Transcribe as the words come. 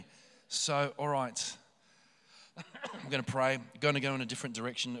So, all right. I'm going to pray. I'm going to go in a different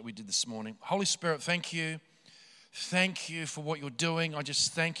direction that we did this morning. Holy Spirit, thank you. Thank you for what you're doing. I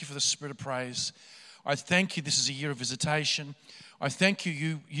just thank you for the spirit of praise. I thank you this is a year of visitation. I thank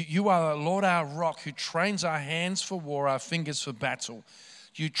you. You are, Lord, our rock who trains our hands for war, our fingers for battle.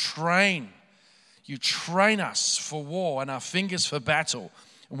 You train us for war and our fingers for battle.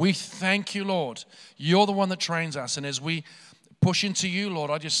 We thank you, Lord. You're the one that trains us. And as we push into you, Lord,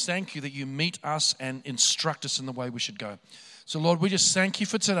 I just thank you that you meet us and instruct us in the way we should go. So, Lord, we just thank you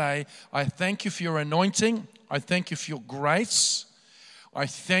for today. I thank you for your anointing. I thank you for your grace. I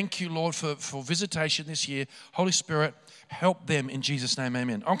thank you, Lord, for visitation this year. Holy Spirit, help them in Jesus' name,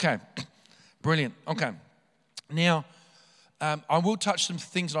 amen. Okay, brilliant. Okay, now, I will touch some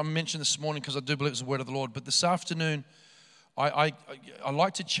things that I mentioned this morning because I do believe it's the word of the Lord. But this afternoon, I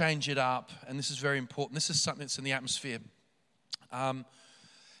like to change it up, and this is very important. This is something that's in the atmosphere.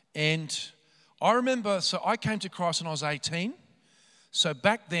 And I remember, so I came to Christ when I was 18. So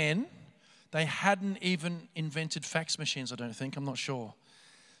back then, they hadn't even invented fax machines, I don't think. I'm not sure.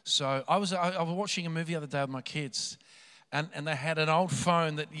 So I was watching a movie the other day with my kids, and they had an old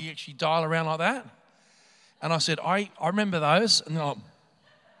phone that you actually dial around like that. And I said, I remember those. And they're like,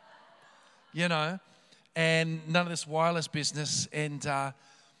 you know, and none of this wireless business. And but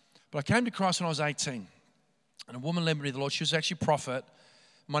I came to Christ when I was 18. And a woman led me to the Lord. She was actually a prophet,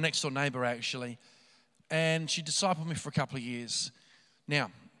 my next door neighbor actually. And she discipled me for a couple of years.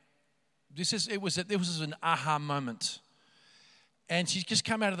 Now, it was an aha moment. And she just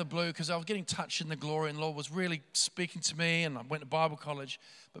came out of the blue because I was getting touched in the glory and the Lord was really speaking to me, and I went to Bible college.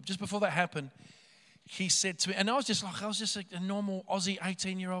 But just before that happened, he said to me, and I was just a normal Aussie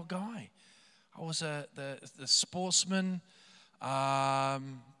 18-year-old guy. I was the sportsman.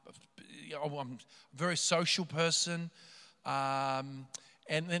 I'm a very social person. And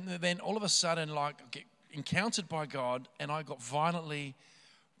then all of a sudden, like, I get encountered by God, and I got violently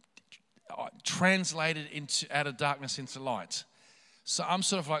translated out of darkness into light. So I'm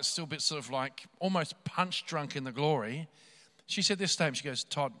sort of like still a bit sort of like almost punch drunk in the glory. She said this statement. She goes,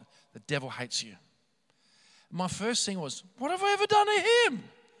 "Todd, the devil hates you." My first thing was, what have I ever done to him?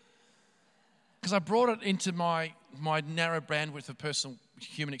 Because I brought it into my narrow bandwidth of personal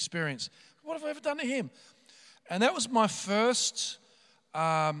human experience. What have I ever done to him? And that was my first,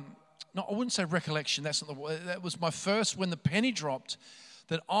 I wouldn't say recollection. That's not the word. That was my first, when the penny dropped,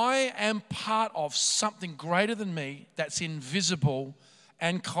 that I am part of something greater than me that's invisible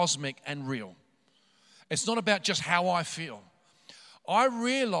and cosmic and real. It's not about just how I feel. I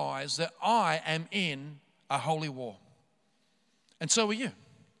realize that I am in a holy war. And so are you.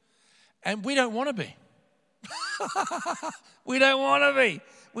 And we don't want to be. We don't want to be.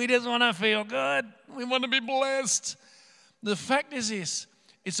 We just want to feel good. We want to be blessed. The fact is this,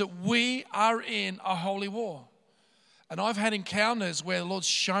 is that we are in a holy war. And I've had encounters where the Lord's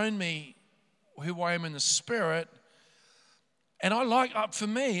shown me who I am in the Spirit. And I'm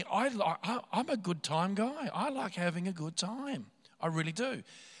a good time guy. I like having a good time. I really do.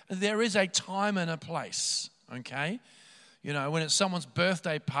 There is a time and a place, okay? You know, when it's someone's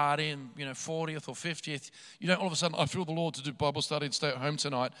birthday party and, 40th or 50th, you don't all of a sudden, I feel the Lord to do Bible study and stay at home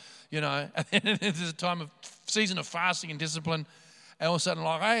tonight, And then there's a season of fasting and discipline. And all of a sudden,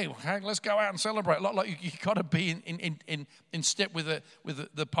 like, hey, let's go out and celebrate. Like you got to be in step with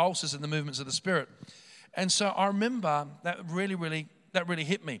the pulses and the movements of the Spirit. And so I remember that really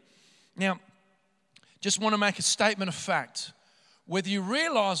hit me. Now, just want to make a statement of fact. Whether you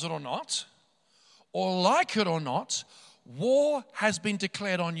realize it or not, or like it or not, war has been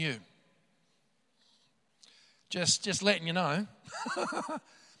declared on you. Just letting you know.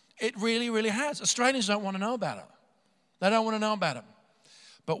 It really has. Australians don't want to know about it. They don't want to know about it.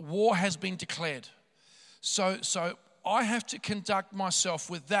 But war has been declared. So I have to conduct myself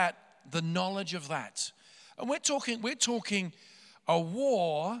with that, the knowledge of that. And we're talking a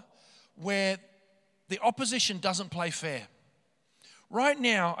war where the opposition doesn't play fair. Right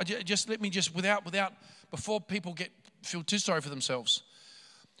now, before people feel too sorry for themselves,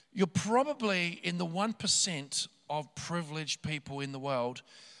 you're probably in the 1% of privileged people in the world,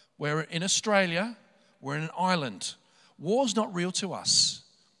 where in Australia, we're in an island. War's not real to us,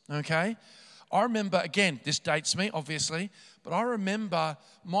 okay? I remember, again, this dates me, obviously, but I remember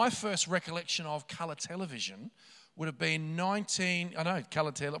my first recollection of colour television would have been colour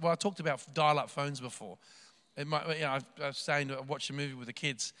television. Well, I talked about dial-up phones before. I was saying to watch a movie with the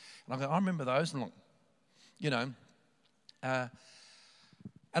kids, and I go, I remember those, and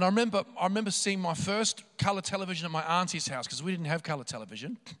and I remember seeing my first colour television at my auntie's house, because we didn't have colour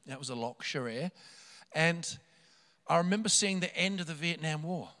television. That was a Lochshire Air. And I remember seeing the end of the Vietnam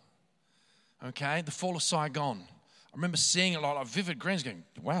War. okay, the fall of Saigon. I remember seeing it like vivid greens going,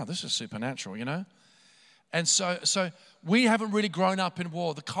 wow, this is supernatural, you know. And so we haven't really grown up in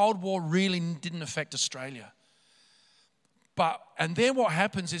war. The Cold War really didn't affect Australia. And then what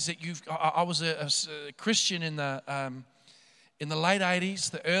happens is that I was a Christian in the late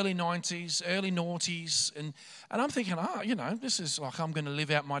 80s, the early 90s, early noughties, and I'm thinking, this is like I'm going to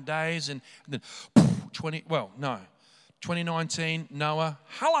live out my days, and then 2019, Noah,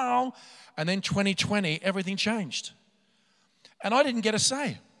 hello, and then 2020, everything changed. And I didn't get a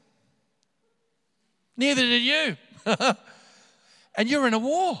say. Neither did you. And you're in a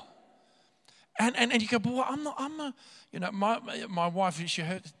war. And you go, boy, I'm not, my wife, she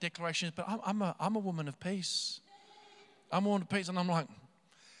heard the declarations, but I'm a woman of peace. I'm a woman of peace. And I'm like,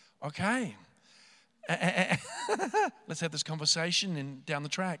 okay. Let's have this conversation down the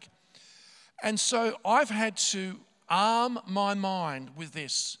track. And so I've had to arm my mind with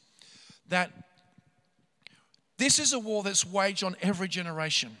this, that this is a war that's waged on every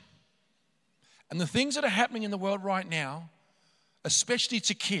generation. And the things that are happening in the world right now, especially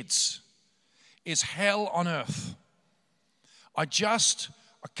to kids, is hell on earth. I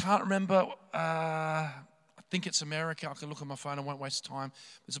can't remember, I think it's America. I can look at my phone, I won't waste time.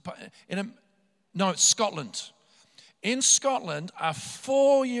 It's Scotland. In Scotland, a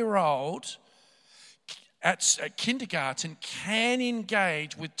 4-year-old at kindergarten can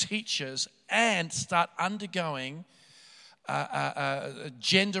engage with teachers and start undergoing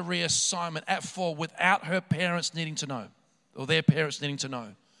gender reassignment at 4 without her parents needing to know, or their parents needing to know.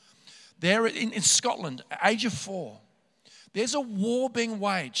 There in Scotland, age of 4, there's a war being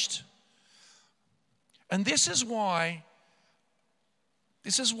waged. And this is why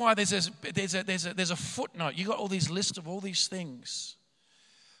there's a footnote. You got all these lists of all these things.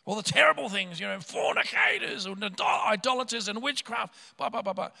 All the terrible things, fornicators and idolaters and witchcraft, blah, blah,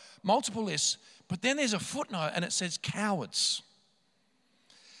 blah, blah. Multiple lists. But then there's a footnote and it says cowards.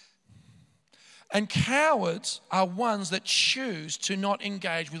 And cowards are ones that choose to not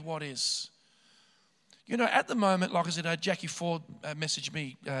engage with what is. At the moment, like I said, Jackie Ford messaged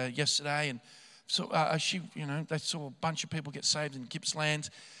me yesterday, and so they saw a bunch of people get saved in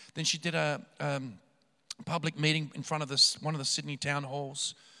Gippsland. Then she did a public meeting in front of one of the Sydney town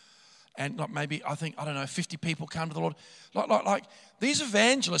halls. And 50 people come to the Lord. Like these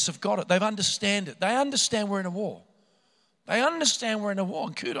evangelists have got it. They understand it. They understand we're in a war. They understand we're in a war.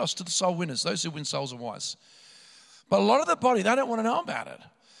 And kudos to the soul winners. Those who win souls are wise. But a lot of the body, they don't want to know about it.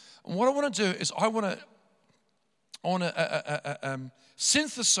 And what I want to do is I want to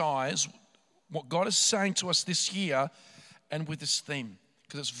synthesize what God is saying to us this year and with this theme.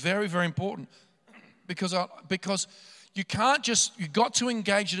 Because it's very, very important. Because you can't you've got to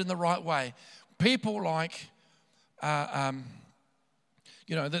engage it in the right way. People like,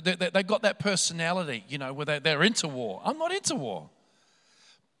 they've got that personality, where they're into war. I'm not into war.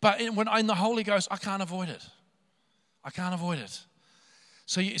 But when in the Holy Ghost, I can't avoid it.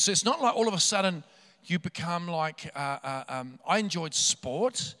 So it's not like all of a sudden you become like, I enjoyed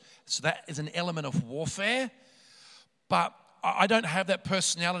sport, so that is an element of warfare. But I don't have that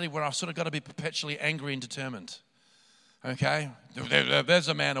personality where I've sort of got to be perpetually angry and determined. Okay? There's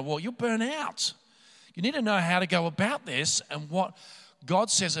a man of war. You'll burn out. You need to know how to go about this and what God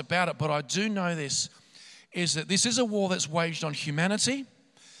says about it. But I do know this, is that this is a war that's waged on humanity.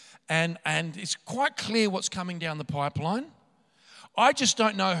 And it's quite clear what's coming down the pipeline. I just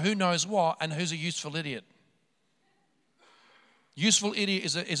don't know who knows what and who's a useful idiot. Useful idiot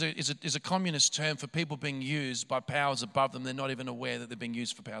is a communist term for people being used by powers above them. They're not even aware that they're being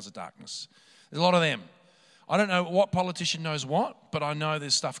used for powers of darkness. There's a lot of them. I don't know what politician knows what, but I know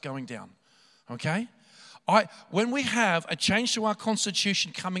there's stuff going down. Okay? When we have a change to our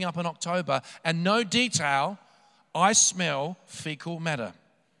constitution coming up in October and no detail, I smell fecal matter.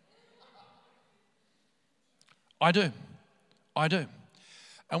 I do.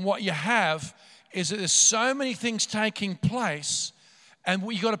 And what you have is that there's so many things taking place, and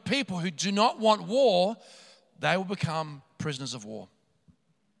you've got people who do not want war, they will become prisoners of war.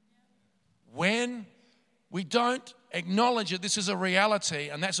 When we don't acknowledge that this is a reality,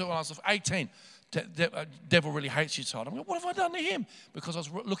 and that's what I was 18. Devil really hates you, Todd. I'm like, what have I done to him? Because I was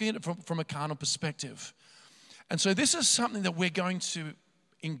looking at it from a carnal perspective. And so this is something that we're going to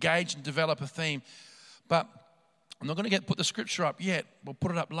engage and develop a theme. But I'm not going to put the scripture up yet. We'll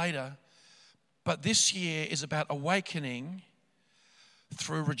put it up later. But this year is about awakening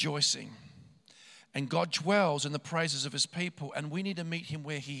through rejoicing. And God dwells in the praises of his people, and we need to meet him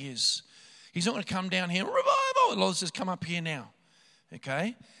where he is. He's not going to come down here, revival. The Lord says, come up here now.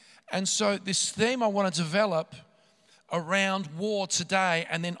 Okay? And so this theme I want to develop around war today,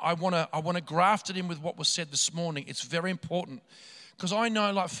 and then I want to graft it in with what was said this morning. It's very important because I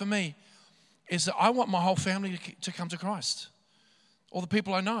know, like for me, is that I want my whole family to come to Christ. All the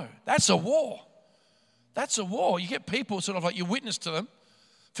people I know. That's a war. That's a war. You get people sort of like you witness to them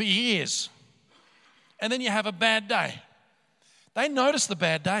for years, and then you have a bad day. They notice the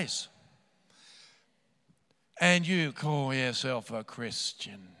bad days. And you call yourself a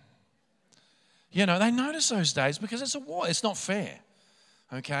Christian. You know, they notice those days because it's a war. It's not fair,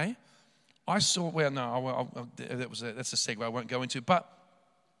 okay? That's a segue I won't go into. But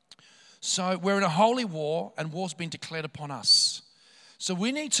so we're in a holy war, and war's been declared upon us. So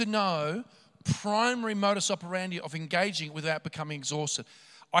we need to know primary modus operandi of engaging without becoming exhausted.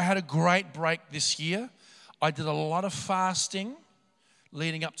 I had a great break this year. I did a lot of fasting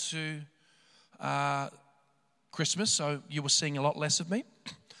leading up to Christmas, so you were seeing a lot less of me.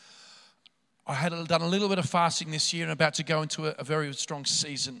 I had done a little bit of fasting this year and about to go into a very strong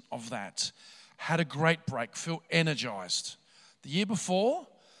season of that. Had a great break, feel energized. The year before,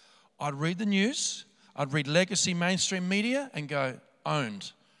 I'd read the news, I'd read legacy mainstream media and go,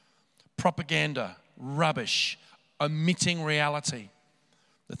 owned. Propaganda, rubbish, omitting reality.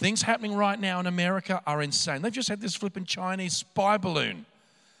 The things happening right now in America are insane. They've just had this flipping Chinese spy balloon.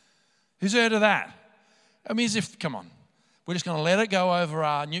 Who's heard of that? I mean, as if, come on. We're just going to let it go over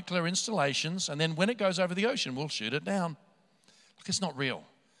our nuclear installations, and then when it goes over the ocean, we'll shoot it down. Look, it's not real.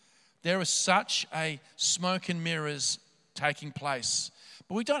 There is such a smoke and mirrors taking place.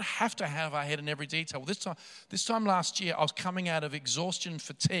 But we don't have to have our head in every detail. Well, this time last year, I was coming out of exhaustion,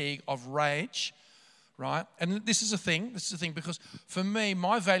 fatigue, of rage, right? And this is a thing, because for me,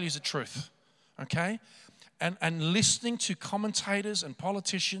 my values are truth, okay? And listening to commentators and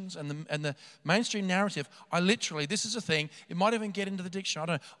politicians and the mainstream narrative, this is a thing, it might even get into the dictionary. I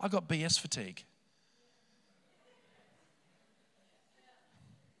don't know, I got BS fatigue.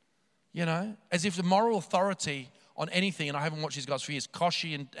 You know, as if the moral authority on anything, and I haven't watched these guys for years,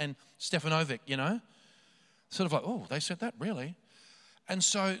 Koshi and Stefanovic, you know, sort of like, oh, they said that, really? And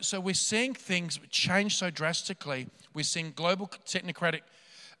so we're seeing things change so drastically. We're seeing global technocratic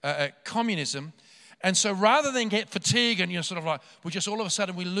communism. And so rather than get fatigue and sort of like, we just all of a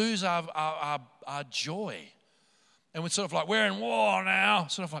sudden we lose our joy. And we're sort of like, we're in war now.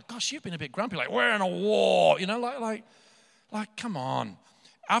 Sort of like, gosh, you've been a bit grumpy. Like, we're in a war. You know, like, come on.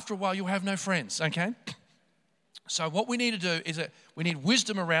 After a while, you'll have no friends, okay? So what we need to do is that we need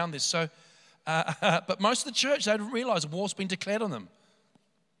wisdom around this. So, but most of the church, they don't realize war's been declared on them.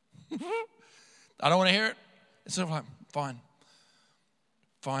 I don't want to hear it. It's sort of like,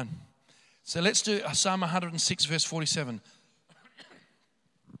 fine. So let's do Psalm 106, verse 47.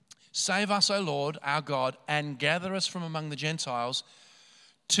 Save us, O Lord, our God, and gather us from among the Gentiles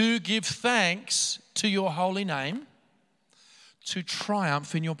to give thanks to your holy name, to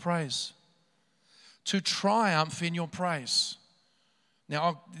triumph in your praise. To triumph in your praise.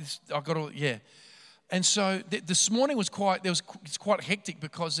 Now, I've got to, yeah. And so this morning it's quite hectic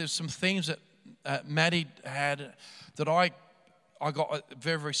because there's some themes that Maddie had that I got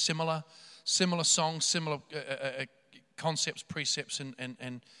very, very similar songs, similar concepts, precepts,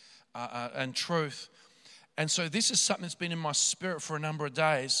 and truth. And so this is something that's been in my spirit for a number of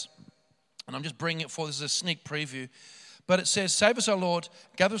days, and I'm just bringing it forward. This is a sneak preview. But it says, save us, O Lord,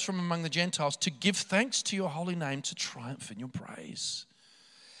 gather us from among the Gentiles to give thanks to your holy name, to triumph in your praise.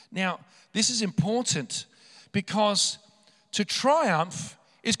 Now, this is important because to triumph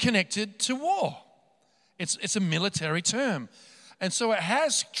is connected to war. It's a military term. And so it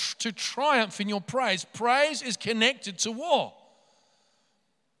has to triumph in your praise. Praise is connected to war.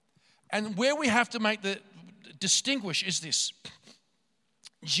 And where we have to make the distinguish is this.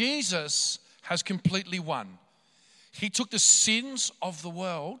 Jesus has completely won. He took the sins of the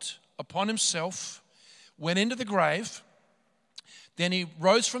world upon himself, went into the grave, then he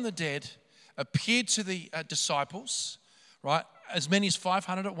rose from the dead, appeared to the disciples, right? As many as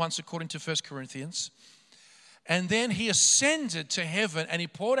 500 at once, according to 1 Corinthians. And then he ascended to heaven and he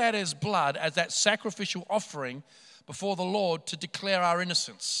poured out his blood as that sacrificial offering before the Lord to declare our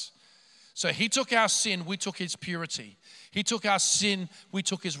innocence. So he took our sin, we took his purity. He took our sin, we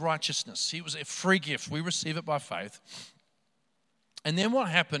took his righteousness. He was a free gift. We receive it by faith. And then what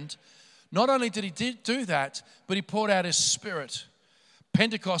happened, not only did he do that, but he poured out his Spirit.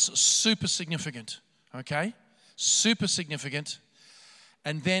 Pentecost, super significant, okay? Super significant.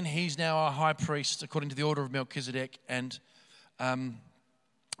 And then he's now our high priest, according to the order of Melchizedek, and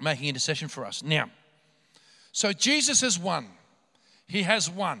making intercession for us. Now, so Jesus has won. He has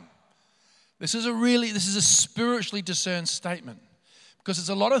won. This is a spiritually discerned statement because there's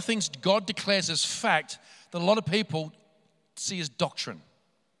a lot of things God declares as fact that a lot of people see as doctrine.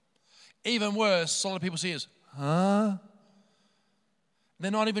 Even worse, a lot of people see as, huh? They're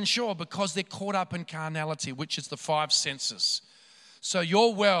not even sure because they're caught up in carnality, which is the five senses. So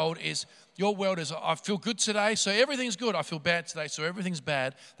your world is, I feel good today, so everything's good. I feel bad today, so everything's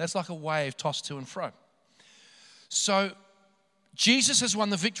bad. That's like a wave tossed to and fro. So Jesus has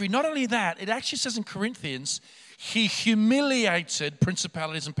won the victory. Not only that, it actually says in Corinthians, he humiliated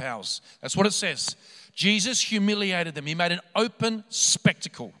principalities and powers. That's what it says. Jesus humiliated them. He made an open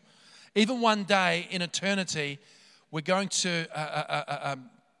spectacle. Even one day in eternity, we're going to,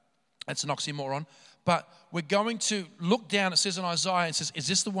 it's an oxymoron, but we're going to look down, it says in Isaiah, it says, is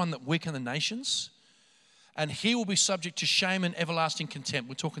this the one that weakened the nations? And he will be subject to shame and everlasting contempt.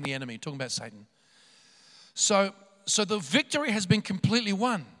 We're talking the enemy, talking about Satan. So the victory has been completely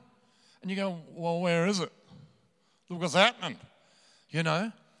won. And you go, well, where is it? Look what's happening. You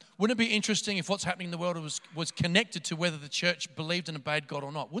know? Wouldn't it be interesting if what's happening in the world was connected to whether the church believed and obeyed God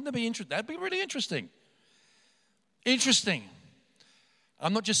or not? Wouldn't that be interesting? That'd be really interesting. Interesting.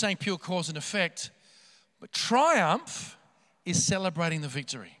 I'm not just saying pure cause and effect, but triumph is celebrating the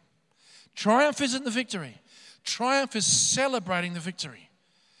victory. Triumph isn't the victory. Triumph is celebrating the victory.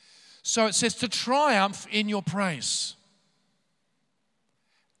 So it says to triumph in your praise.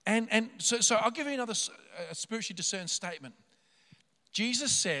 And so I'll give you another spiritually discerned statement.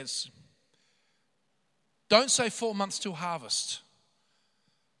 Jesus says, don't say 4 months till harvest.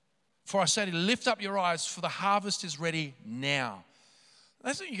 For I say to you, lift up your eyes, for the harvest is ready now.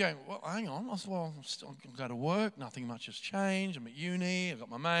 That's what you're going, well, hang on. Well, I'm still going to go to work. Nothing much has changed. I'm at uni. I've got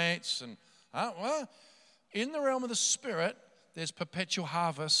my mates. And, well, in the realm of the Spirit, there's perpetual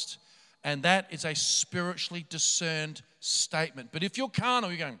harvest. And that is a spiritually discerned statement. But if you're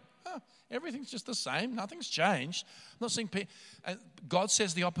carnal, you're going, everything's just the same. Nothing's changed. I'm not saying God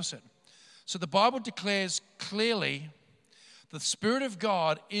says the opposite. So the Bible declares clearly the Spirit of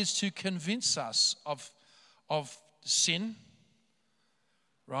God is to convince us of sin,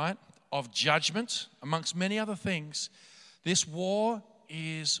 right? Of judgment, amongst many other things. This war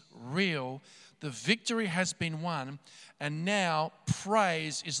is real. The victory has been won. And now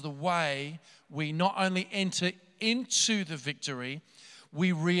praise is the way we not only enter into the victory,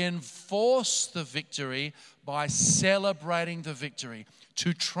 we reinforce the victory by celebrating the victory,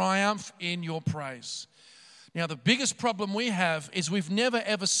 to triumph in your praise. Now, the biggest problem we have is we've never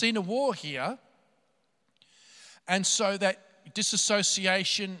ever seen a war here. And so that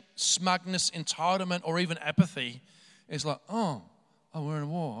disassociation, smugness, entitlement, or even apathy is like, oh, we're in a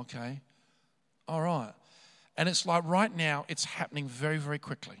war, okay. All right. And it's like right now, it's happening very, very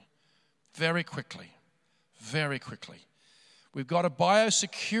quickly. Very quickly. Very quickly. We've got a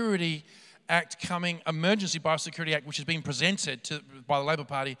Biosecurity Act coming, Emergency Biosecurity Act, which is being presented by the Labor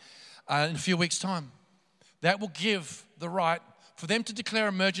Party in a few weeks' time. That will give the right for them to declare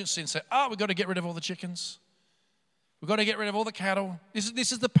emergency and say, we've got to get rid of all the chickens. We've got to get rid of all the cattle.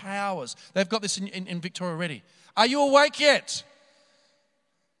 This is the powers. They've got this in Victoria already. Are you awake yet?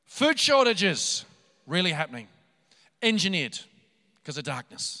 Food shortages really happening. Engineered because of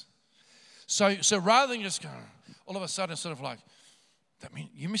darkness. So rather than just go, all of a sudden it's sort of like, that mean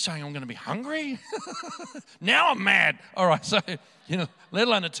you saying I'm going to be hungry? Now I'm mad. All right, so, let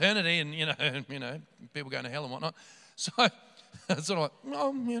alone eternity and, people going to hell and whatnot. So it's sort of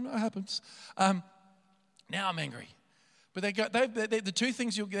like, it happens. Now I'm angry. But the two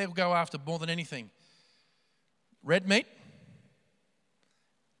things they'll go after more than anything, red meat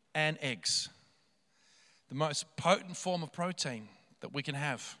and eggs. The most potent form of protein that we can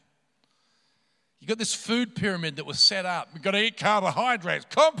have. You got this food pyramid that was set up. We've got to eat carbohydrates,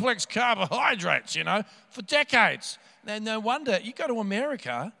 complex carbohydrates, for decades. And no wonder, you go to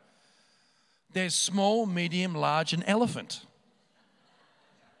America, there's small, medium, large, and elephant.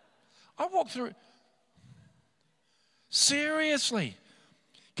 I walk through. Seriously.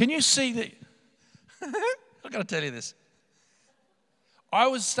 Can you see that? I've got to tell you this. I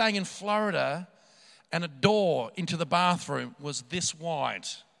was staying in Florida and a door into the bathroom was this wide.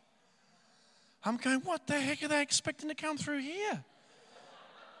 I'm going, what the heck are they expecting to come through here?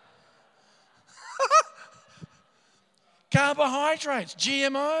 Carbohydrates,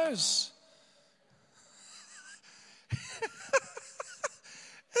 GMOs.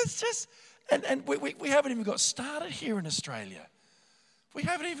 It's just, and we haven't even got started here in Australia. We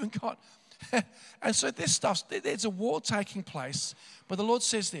haven't even got, and so this stuff, there's a war taking place, but the Lord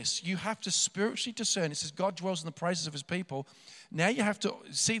says this, you have to spiritually discern. It says God dwells in the praises of his people. Now you have to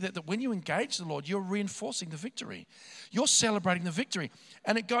see that when you engage the Lord, you're reinforcing the victory. You're celebrating the victory.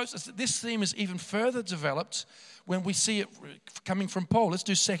 And it goes, this theme is even further developed when we see it coming from Paul. Let's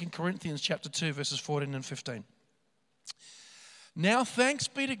do 2 Corinthians chapter 2, verses 14 and 15. Now thanks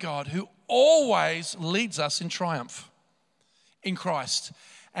be to God who always leads us in triumph in Christ,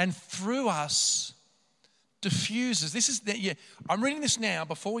 and through us diffuses. I'm reading this now.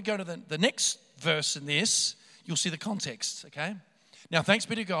 Before we go to the next verse in this, you'll see the context, okay? Now thanks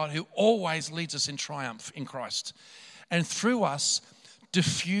be to God who always leads us in triumph in Christ, and through us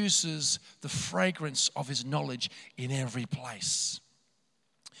diffuses the fragrance of his knowledge in every place.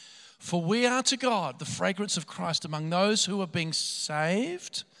 For we are to God the fragrance of Christ among those who are being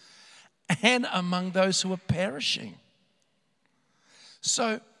saved and among those who are perishing.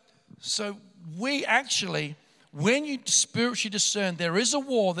 So we actually, when you spiritually discern, there is a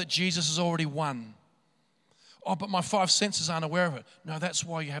war that Jesus has already won. Oh, but my five senses aren't aware of it. No, that's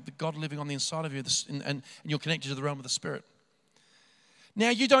why you have the God living on the inside of you, and you're connected to the realm of the Spirit. Now,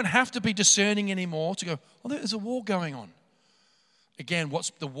 you don't have to be discerning anymore to go, oh, there's a war going on. Again, what's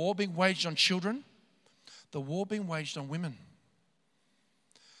the war being waged on children? The war being waged on women.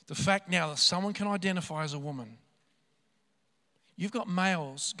 The fact now that someone can identify as a woman. You've got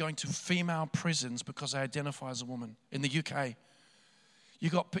males going to female prisons because they identify as a woman in the UK. You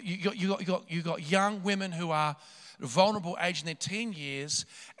got young women who are vulnerable age in their teen years,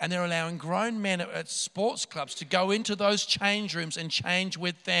 and they're allowing grown men at sports clubs to go into those change rooms and change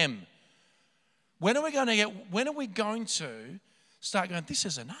with them. When are we going to start going, this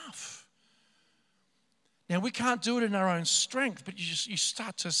is enough? Now, we can't do it in our own strength, but you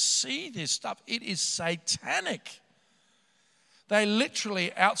start to see this stuff. It is satanic. They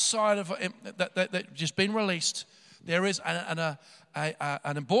literally, outside of that just been released, there is an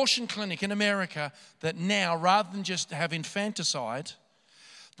abortion clinic in America that now, rather than just have infanticide,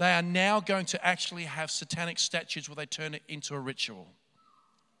 they are now going to actually have satanic statues where they turn it into a ritual.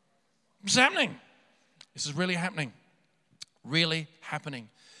 It's happening. This is really happening. Really happening.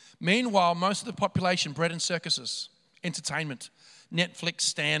 Meanwhile, most of the population bred in circuses, entertainment, Netflix,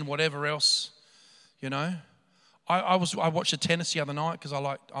 Stan, whatever else, you know. I watched the tennis the other night because I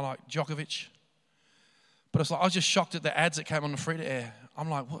like Djokovic. But I was just shocked at the ads that came on the free-to-air. I'm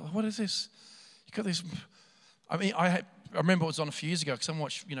like, what is this? You got this. I mean, I remember it was on a few years ago because I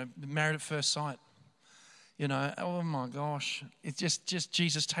watched, Married at First Sight. Oh my gosh. It's just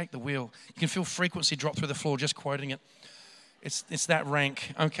Jesus, take the wheel. You can feel frequency drop through the floor just quoting it. It's that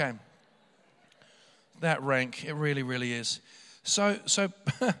rank. Okay. That rank. It really, really is. So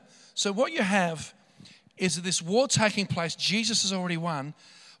what you have is this war taking place. Jesus has already won.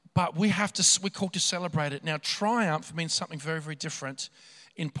 But we're called to celebrate it. Now, triumph means something very, very different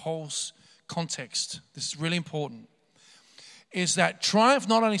in Paul's context. This is really important. Is that triumph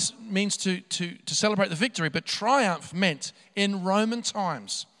not only means to celebrate the victory, but triumph meant in Roman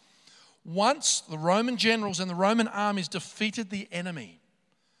times, once the Roman generals and the Roman armies defeated the enemy,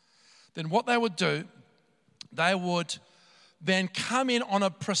 then what they would do, they would then come in on a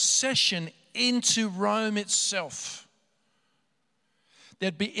procession into Rome itself.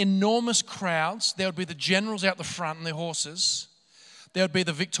 There'd be enormous crowds. There would be the generals out the front and their horses. There would be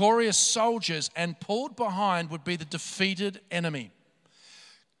the victorious soldiers, and pulled behind would be the defeated enemy,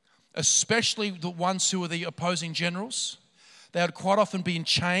 especially the ones who were the opposing generals. They would quite often be in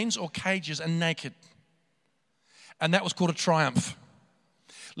chains or cages and naked. And that was called a triumph.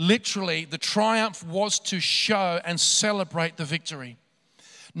 Literally, the triumph was to show and celebrate the victory.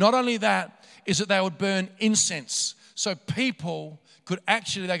 Not only that, is that they would burn incense. So people could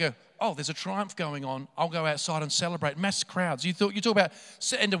actually, they go, oh, there's a triumph going on. I'll go outside and celebrate. Mass crowds. You talk about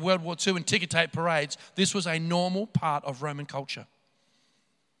the end of World War II and ticker tape parades. This was a normal part of Roman culture.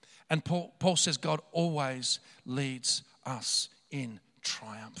 And Paul says God always leads us in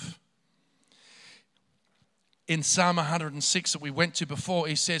triumph. In Psalm 106 that we went to before,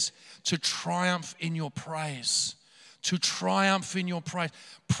 he says, to triumph in your praise. To triumph in your praise.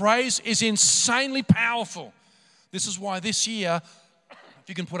 Praise is insanely powerful. This is why this year, if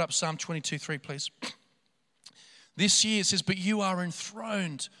you can put up Psalm 22:3, please. This year it says, but you are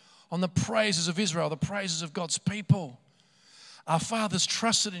enthroned on the praises of Israel, the praises of God's people. Our fathers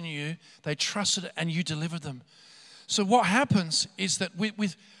trusted in you, they trusted it, and you delivered them. So what happens is that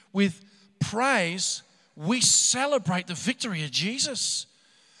with praise, we celebrate the victory of Jesus.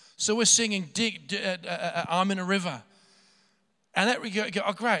 So we're singing, I'm in a river. And that we go,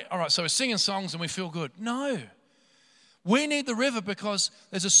 oh great, all right, so we're singing songs and we feel good. No. We need the river because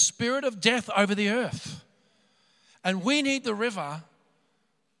there's a spirit of death over the earth. And we need the river.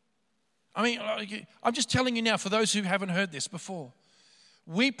 I mean, I'm just telling you now, for those who haven't heard this before,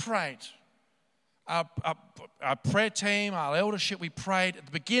 we prayed, our prayer team, our eldership, we prayed at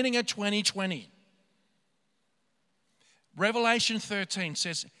the beginning of 2020. Revelation 13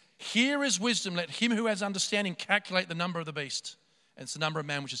 says, here is wisdom, let him who has understanding calculate the number of the beast. And it's the number of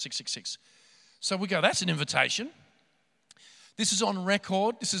man, which is 666. So we go, that's an invitation. This is on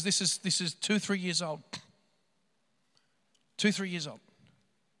record. This is 2-3 years old. 2-3 years old.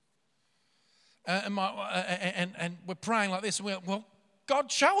 And we're praying like this. Well,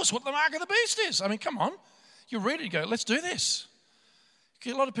 God, show us what the mark of the beast is. I mean, come on. You read it, you go, let's do this.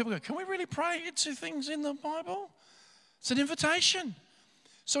 A lot of people go, can we really pray into things in the Bible? It's an invitation.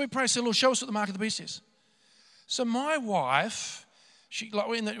 So we pray, say, Lord, show us what the mark of the beast is. So my wife,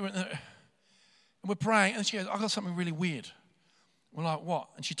 we're praying, and she goes, I got something really weird. We're like, what?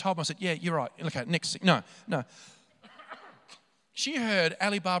 And she told me, I said, yeah, you're right. Okay, next thing. No. She heard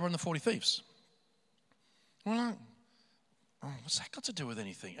Alibaba and the 40 Thieves. We're like, oh, what's that got to do with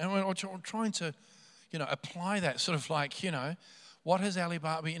anything? And we're trying to, apply that sort of like, what has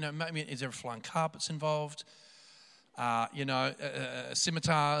Alibaba, maybe is there flying carpets involved?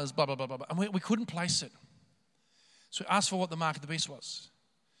 Scimitars, blah, blah, blah, blah. And we couldn't place it. So we asked for what the mark of the beast was.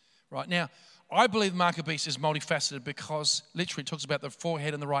 Right now, I believe the mark of the beast is multifaceted because literally it talks about the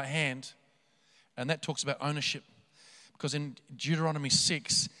forehead and the right hand, and that talks about ownership. Because in Deuteronomy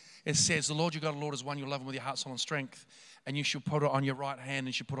 6, it says, the Lord your God, the Lord is one, you'll love him with your heart, soul, and strength, and you should put it on your right hand and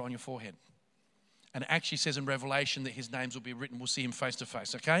you should put it on your forehead. And it actually says in Revelation that his names will be written, we'll see him face to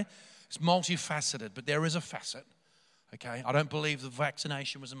face, okay? It's multifaceted, but there is a facet, okay? I don't believe the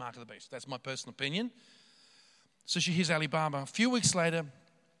vaccination was a mark of the beast. That's my personal opinion. So she hears Alibaba. A few weeks later,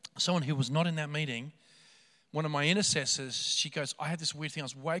 someone who was not in that meeting, one of my intercessors, she goes, I had this weird thing. I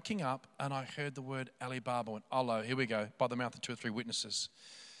was waking up and I heard the word Alibaba. And Allah, here we go, by the mouth of 2 or 3 witnesses.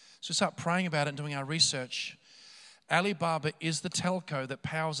 So we start praying about it and doing our research. Alibaba is the telco that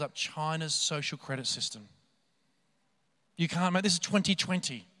powers up China's social credit system. You can't make this is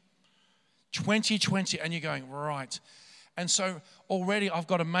 2020. 2020, and you're going, right. And so already I've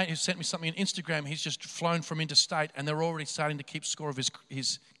got a mate who sent me something on Instagram. He's just flown from interstate, and they're already starting to keep score of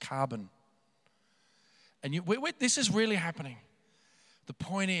his carbon. And this is really happening. The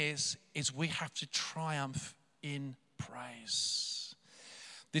point is we have to triumph in praise.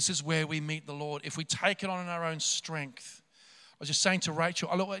 This is where we meet the Lord. If we take it on in our own strength, I was just saying to Rachel,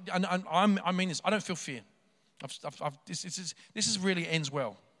 I mean this, I don't feel fear. This really ends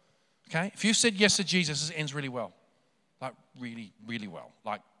well. Okay? If you said yes to Jesus, this ends really well. Like really, really well.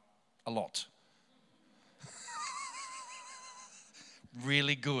 Like a lot.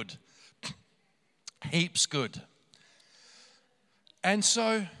 Really good. Heaps good. And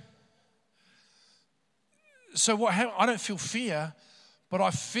so what happened? I don't feel fear, but I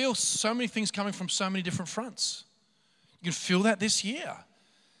feel so many things coming from so many different fronts. You can feel that this year.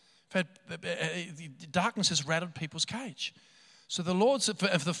 Darkness has rattled people's cage. So the Lord, for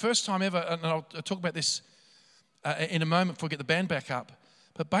the first time ever, and I'll talk about this in a moment before we get the band back up,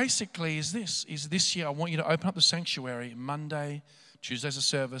 but basically is this year I want you to open up the sanctuary Monday, Tuesday's a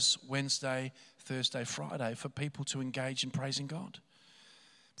service, Wednesday, Thursday, Friday for people to engage in praising God.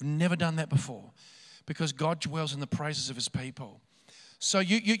 We've never done that before because God dwells in the praises of his people. So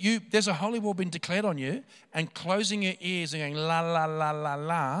you there's a holy war being declared on you, and closing your ears and going la, la, la, la,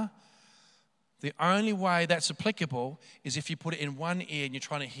 la. The only way that's applicable is if you put it in one ear and you're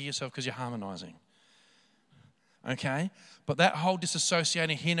trying to hear yourself because you're harmonizing. Okay? But that whole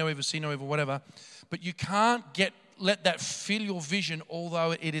disassociating, hear no evil, see no evil, whatever. But you can't let that fill your vision,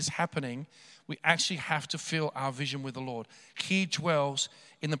 although it is happening. We actually have to fill our vision with the Lord. He dwells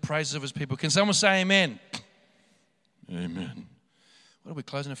in the praises of his people. Can someone say amen? Amen. What are we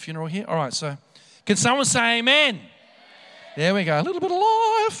closing a funeral here? All right, so can someone say amen? There we go. A little bit of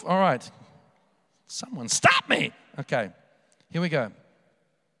life. All right. Someone stop me. Okay, here we go.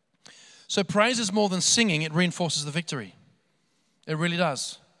 So praise is more than singing. It reinforces the victory. It really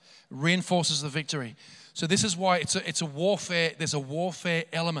does. It reinforces the victory. So this is why it's a warfare. There's a warfare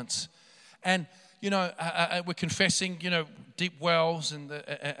element. And, we're confessing, deep wells and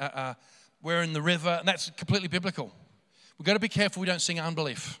we're in the river. And that's completely biblical. We've got to be careful we don't sing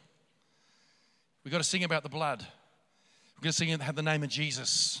unbelief. We've got to sing about the blood. We've got to sing and have the name of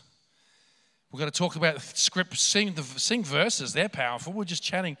Jesus. We've got to talk about script, sing verses. They're powerful. We're just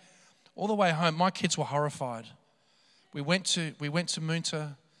chatting. All the way home, my kids were horrified. We went to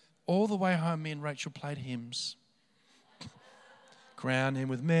Moonta. All the way home, me and Rachel played hymns. Crown him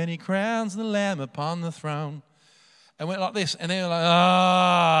with many crowns, the Lamb upon the throne. And went like this. And they were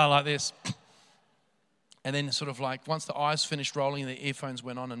like, like this. And then sort of like, once the eyes finished rolling, the earphones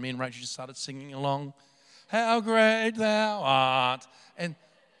went on, and me and Rachel just started singing along. How great thou art.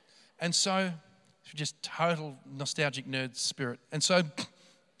 And so, just total nostalgic nerd spirit. And so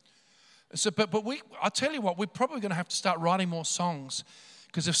but I'll tell you what, we're probably going to have to start writing more songs,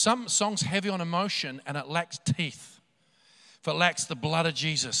 because if some song's heavy on emotion and it lacks teeth, if it lacks the blood of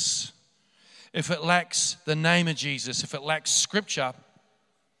Jesus, if it lacks the name of Jesus, if it lacks scripture,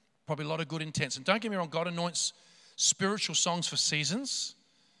 probably a lot of good intents. And don't get me wrong, God anoints spiritual songs for seasons,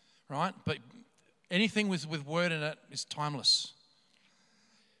 right? But anything with word in it is timeless.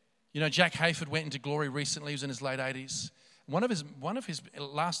 You know, Jack Hayford went into glory recently. He was in his late 80s. One of his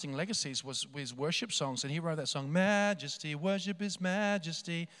lasting legacies was his worship songs, and he wrote that song, Majesty, worship His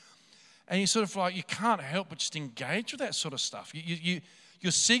Majesty. And you sort of like, you can't help but just engage with that sort of stuff.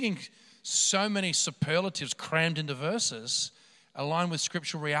 You're singing so many superlatives crammed into verses, aligned with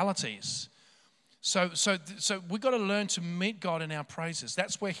scriptural realities. So we've got to learn to meet God in our praises.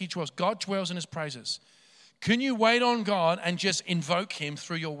 That's where He dwells. God dwells in His praises. Can you wait on God and just invoke Him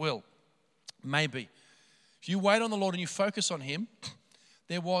through your will? Maybe. If you wait on the Lord and you focus on Him,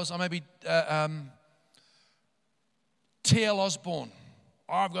 there was T.L. Osborne.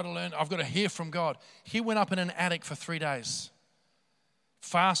 I've got to hear from God. He went up in an attic for 3 days,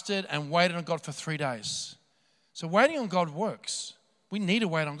 fasted and waited on God for 3 days. So waiting on God works. We need to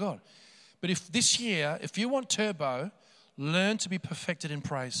wait on God. But if this year, if you want turbo, learn to be perfected in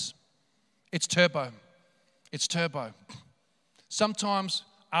praise. It's turbo. It's turbo. Sometimes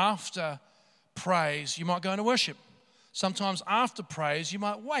after praise, you might go into worship. Sometimes after praise, you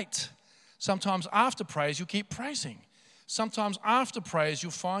might wait. Sometimes after praise, you'll keep praising. Sometimes after praise,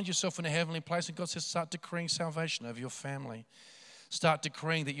 you'll find yourself in a heavenly place, and God says, start decreeing salvation over your family. Start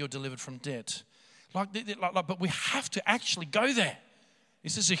decreeing that you're delivered from debt. But we have to actually go there.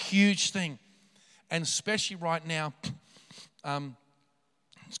 This is a huge thing. And especially right now,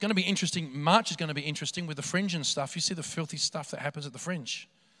 it's going to be interesting. March is going to be interesting with the fringe and stuff. You see the filthy stuff that happens at the fringe.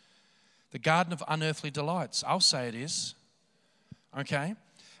 The garden of unearthly delights. I'll say it is. Okay?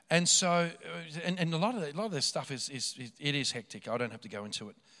 And so, and a lot of this stuff is hectic. I don't have to go into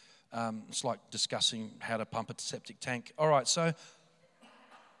it. It's like discussing how to pump a septic tank. All right, so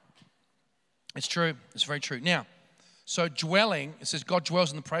it's true. It's very true. Now, so dwelling, it says God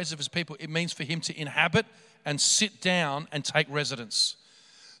dwells in the praise of His people. It means for Him to inhabit and sit down and take residence.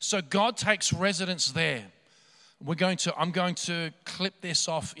 So God takes residence there. I'm going to clip this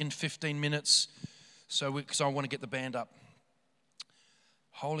off in 15 minutes because I want to get the band up.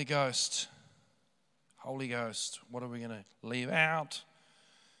 Holy Ghost, what are we going to leave out?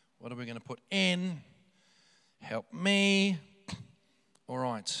 What are we going to put in? Help me. All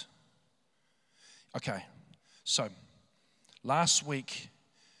right. Okay, so last week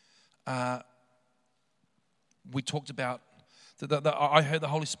we talked about, I heard the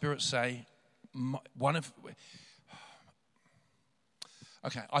Holy Spirit say,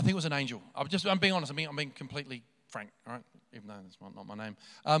 okay, I think it was an angel. I'm being honest, I'm being completely frank, all right? Even though that's not my name.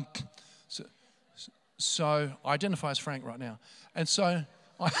 So I identify as Frank right now. And so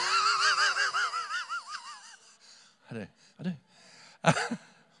I do.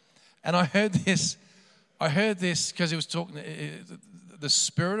 And I heard this because it was talking, the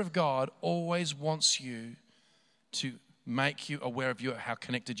Spirit of God always wants you to make you aware of how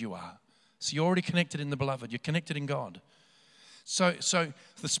connected you are. So you're already connected in the Beloved. You're connected in God. So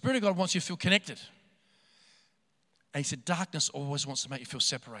the Spirit of God wants you to feel connected. And He said, darkness always wants to make you feel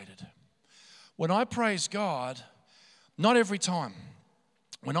separated. When I praise God, not every time.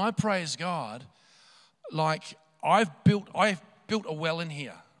 When I praise God, like I've built a well in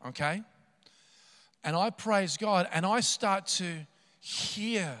here, okay? And I praise God, and I start to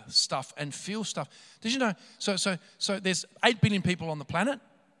hear stuff and feel stuff. Did you know? So there's 8 billion people on the planet.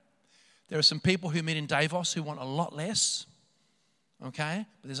 There are some people who meet in Davos who want a lot less, okay?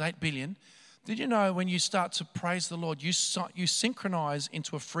 But there's 8 billion. Did you know when you start to praise the Lord, you synchronize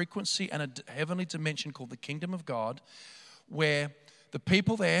into a frequency and a heavenly dimension called the kingdom of God, where the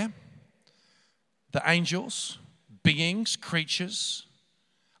people there, the angels, beings, creatures,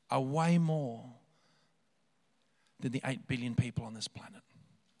 are way more than the 8 billion people on this planet.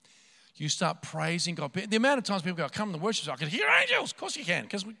 You start praising God. The amount of times people go, come to the worship, I can hear angels. Of course you can,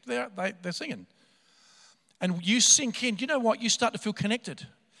 because they're singing. And you sink in. You know what? You start to feel connected.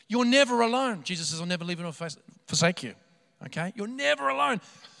 You're never alone. Jesus says, I'll never leave you nor forsake you. Okay? You're never alone.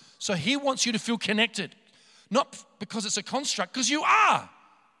 So He wants you to feel connected. Not because it's a construct, because you are.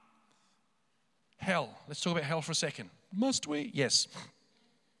 Hell. Let's talk about hell for a second. Must we? Yes.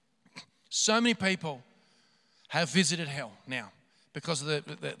 So many people have visited hell now because of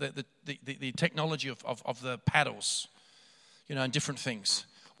the technology of the paddles, and different things.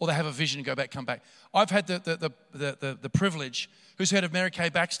 Or they have a vision and go back, come back. I've had the privilege. Who's heard of Mary Kay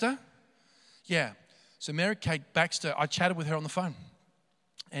Baxter? Yeah. So Mary Kay Baxter, I chatted with her on the phone.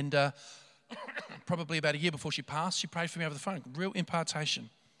 And probably about a year before she passed, she prayed for me over the phone. Real impartation.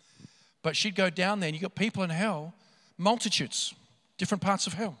 But she'd go down there and you got people in hell multitudes, different parts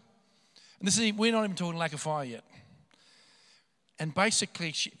of hell. And we're not even talking lake of fire yet. And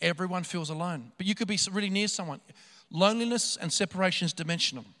basically, everyone feels alone. But you could be really near someone. Loneliness and separation is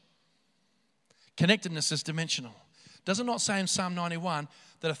dimensional. Connectedness is dimensional. Does it not say in Psalm 91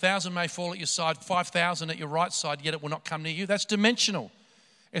 that 1,000 may fall at your side, 5,000 at your right side, yet it will not come near you? That's dimensional.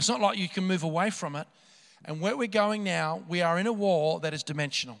 It's not like you can move away from it. And where we're going now, we are in a war that is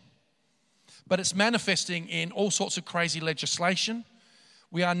dimensional. But it's manifesting in all sorts of crazy legislation.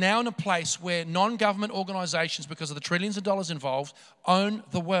 We are now in a place where non-government organizations, because of the trillions of dollars involved, own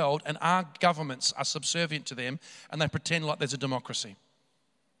the world, and our governments are subservient to them, and they pretend like there's a democracy.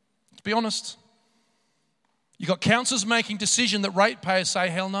 To be honest, you've got councils making decisions that ratepayers say,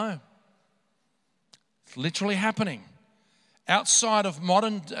 hell no. It's literally happening. Outside of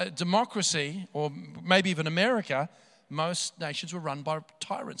modern democracy, or maybe even America, most nations were run by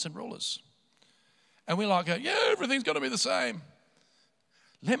tyrants and rulers. And we're like, yeah, everything's got to be the same.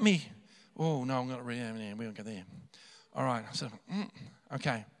 I'm not really, we won't go there. All right,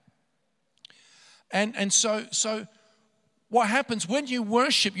 okay. And so what happens when you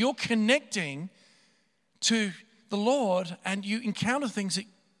worship, you're connecting to the Lord and you encounter things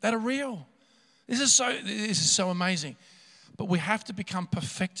that are real. This is so amazing. But we have to become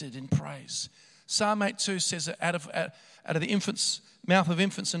perfected in praise. Psalm 8:2 says that out of the mouth of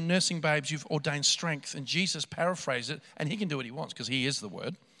infants and nursing babes, you've ordained strength. And Jesus paraphrased it, and he can do what he wants because he is the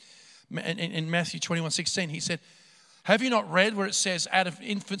word. In Matthew 21:16, he said, have you not read where it says, out of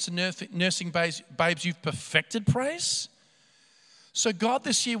infants and nursing babes, you've perfected praise? So God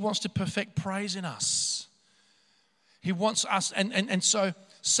this year wants to perfect praise in us. He wants us, and so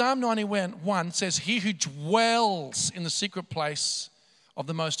Psalm 91 says, he who dwells in the secret place of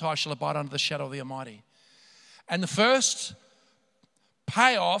the Most High shall abide under the shadow of the Almighty. And the first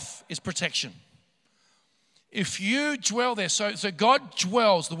payoff is protection. If you dwell there, so God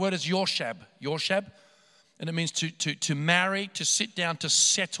dwells, the word is yorshab, and it means to marry, to sit down, to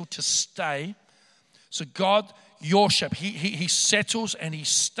settle, to stay. So God, yorshab, he settles and he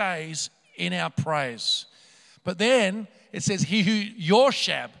stays in our praise. But then it says, he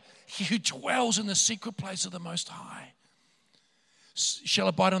who dwells in the secret place of the Most High shall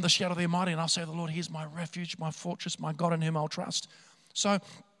abide under the shadow of the Almighty. And I'll say, the Lord, he is my refuge, my fortress, my God in whom I'll trust. So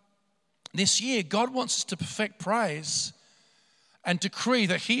this year, God wants us to perfect praise and decree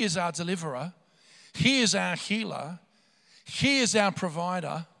that he is our deliverer, he is our healer, he is our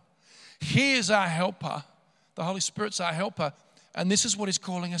provider, he is our helper. The Holy Spirit's our helper. And this is what he's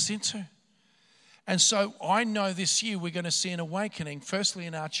calling us into. And so I know this year we're going to see an awakening, firstly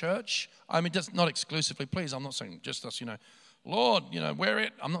in our church. I mean, just not exclusively, please. I'm not saying just us, Lord, we're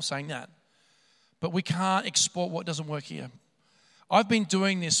it. I'm not saying that. But we can't export what doesn't work here. I've been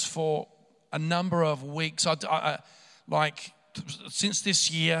doing this for a number of weeks. Since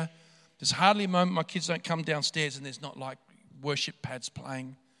this year, there's hardly a moment my kids don't come downstairs and there's not like worship pads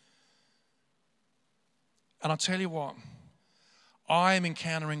playing. And I'll tell you what, I am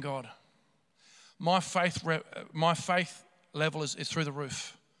encountering God. My faith level is through the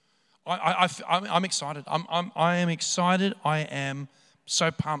roof. I'm excited. I am excited. I am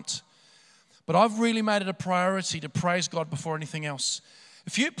so pumped. But I've really made it a priority to praise God before anything else.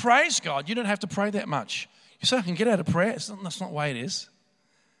 If you praise God, you don't have to pray that much. You say, I can get out of prayer. That's not the way it is.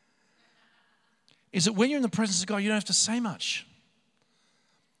 Is that when you're in the presence of God, you don't have to say much.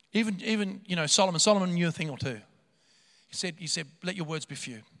 Even Solomon knew a thing or two. He said, let your words be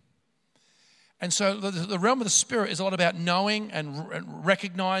few. And so the realm of the Spirit is a lot about knowing and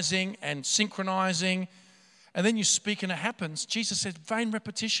recognizing and synchronizing. And then you speak and it happens. Jesus said, vain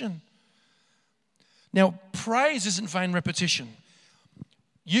repetition. Now, praise isn't vain repetition.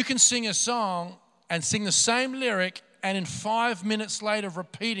 You can sing a song and sing the same lyric, and in 5 minutes later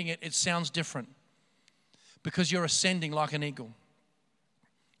repeating it, it sounds different. Because you're ascending like an eagle.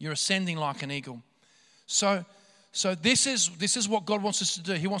 You're ascending like an eagle. So this is what God wants us to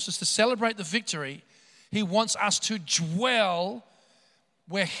do. He wants us to celebrate the victory. He wants us to dwell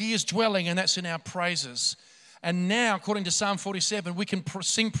where he is dwelling, and that's in our praises. And now, according to Psalm 47, we can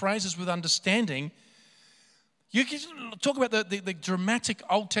sing praises with understanding. You can talk about the dramatic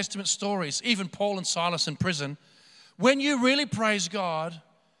Old Testament stories, even Paul and Silas in prison. When you really praise God,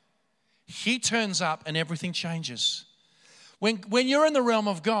 he turns up and everything changes. When you're in the realm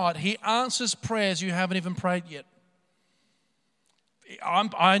of God, he answers prayers you haven't even prayed yet.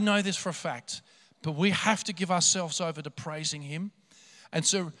 I know this for a fact, but we have to give ourselves over to praising him. And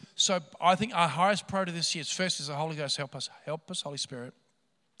so I think our highest priority this year is first is the Holy Ghost, help us, Holy Spirit.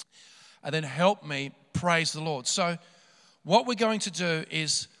 And then help me praise the Lord. So what we're going to do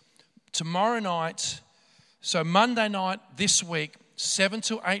is tomorrow night, So Monday night this week, 7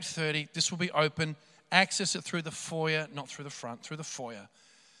 to 8:30, this will be open. Access it through the foyer, not through the front, through the foyer.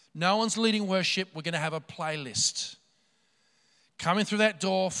 No one's leading worship. We're going to have a playlist. Come in through that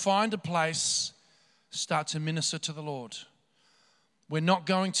door, find a place, start to minister to the Lord. We're not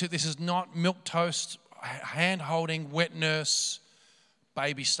going to, this is not milk toast, hand-holding, wet nurse,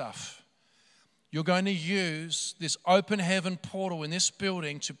 baby stuff. You're going to use this open heaven portal in this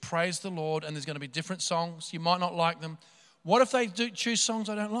building to praise the Lord, and there's going to be different songs. You might not like them. What if they do choose songs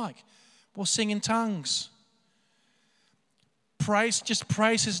I don't like? We'll sing in tongues. Just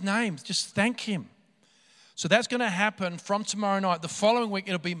praise his name. Just thank him. So that's going to happen from tomorrow night. The following week,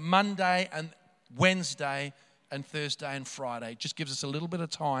 it'll be Monday and Wednesday and Thursday and Friday. Just gives us a little bit of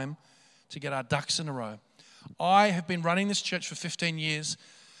time to get our ducks in a row. I have been running this church for 15 years.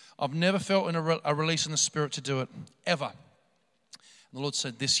 I've never felt in a release in the Spirit to do it, ever. And the Lord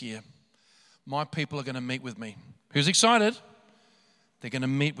said this year, my people are going to meet with me. Who's excited? They're going to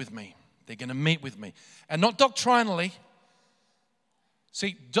meet with me. They're going to meet with me. And not doctrinally.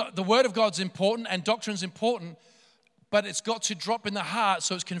 See, the Word of God's important and doctrine's important, but it's got to drop in the heart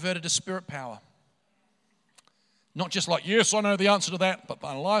so it's converted to spirit power. Not just like, yes, I know the answer to that, but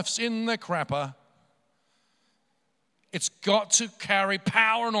my life's in the crapper. It's got to carry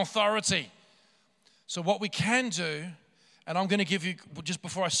power and authority. So what we can do, and I'm going to give you, just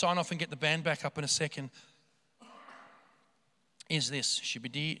before I sign off and get the band back up in a second, is this.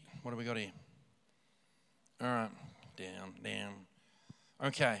 What do we got here? All right, down.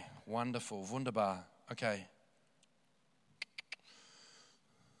 Okay, wonderful, wunderbar. Okay.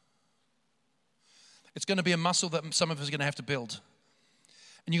 It's going to be a muscle that some of us are going to have to build.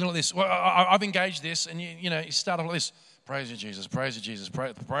 And you go like this. Well, I've engaged this, and you start off like this. Praise you, Jesus. Praise you, Jesus.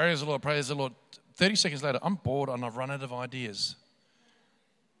 Praise the Lord. Praise the Lord. 30 seconds later, I'm bored and I've run out of ideas.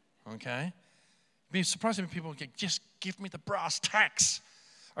 Okay? You'd be surprised if people get, just give me the brass tacks.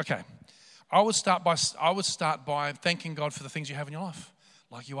 Okay. I would start by thanking God for the things you have in your life.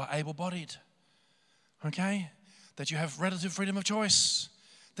 Like you are able-bodied. Okay? That you have relative freedom of choice.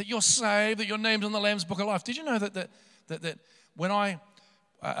 That you're saved, that your name's on the Lamb's Book of Life. Did you know that when I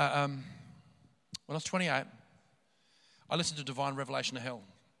was 28, I listened to Divine Revelation of Hell.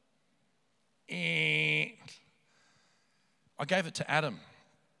 I gave it to Adam.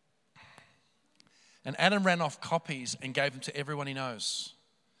 And Adam ran off copies and gave them to everyone he knows.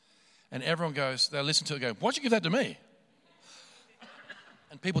 And everyone they listen to it and go, why'd you give that to me?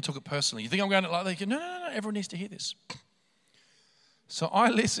 And people took it personally. You think I'm going to like that? They go, no, everyone needs to hear this. So I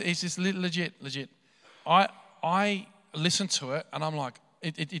listen, it's just legit. I listened to it and I'm like,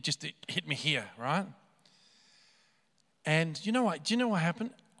 it just hit me here, right? And you know what? Do you know what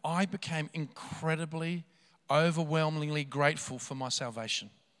happened? I became incredibly, overwhelmingly grateful for my salvation.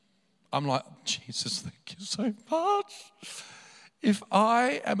 I'm like, Jesus, thank you so much. If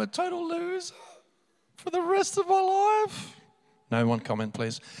I am a total loser for the rest of my life, no one comment,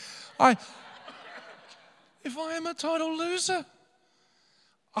 please. If I am a total loser,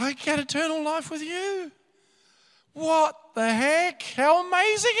 I get eternal life with you. What the heck? How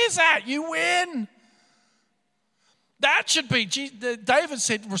amazing is that? You win. That should be. David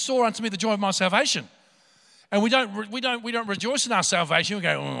said, "Restore unto me the joy of my salvation." And we don't rejoice in our salvation. We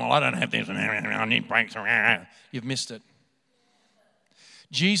go, "Oh, I don't have this. I need breakthrough." You've missed it.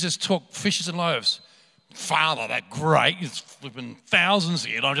 Jesus took fishes and loaves. Father, that's great. It's flipping thousands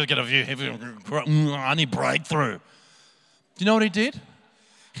here. I'll just get a few heavy. I need breakthrough. Do you know what he did?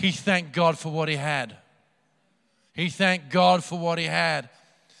 He thanked God for what he had. He thanked God for what he had.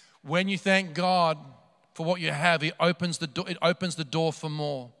 When you thank God for what you have, it opens the door for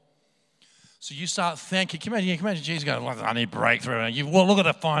more. So you start thanking. Can you imagine Jesus going, I need breakthrough. Look at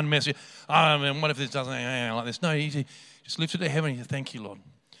that fine mess. What if this doesn't like this? No, he just lifted to heaven and he said, thank you, Lord.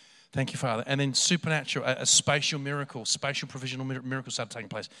 Thank you, Father. And then supernatural, a spatial miracle, spatial provisional miracle started taking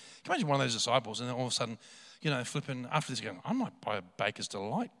place. Can you imagine one of those disciples and then all of a sudden, flipping after this going, I might buy a Baker's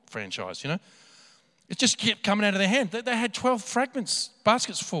Delight franchise, It just kept coming out of their hand. They had 12 fragments,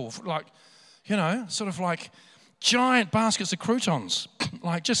 baskets full, sort of like giant baskets of croutons.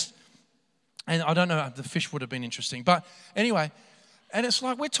 And I don't know, the fish would have been interesting. But anyway, and it's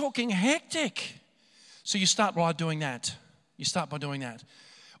like we're talking hectic. So you start by doing that.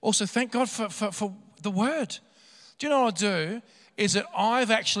 Also, thank God for the word. Do you know what I do? Is that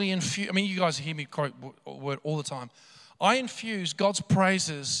I've actually infused, you guys hear me quote word all the time. I infuse God's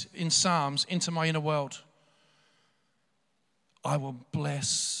praises in Psalms into my inner world. I will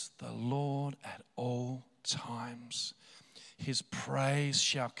bless the Lord at all times. His praise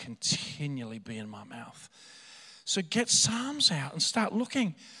shall continually be in my mouth. So get Psalms out and start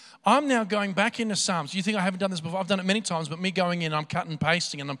looking. I'm now going back into Psalms. You think I haven't done this before? I've done it many times, but me going in, I'm cutting and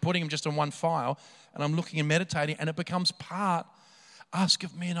pasting and I'm putting them just in one file and I'm looking and meditating and it becomes part. Ask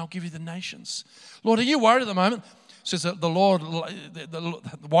of me and I'll give you the nations. Lord, are you worried at the moment? Says the Lord,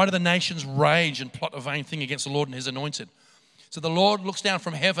 why do the nations rage and plot a vain thing against the Lord and his anointed? So the Lord looks down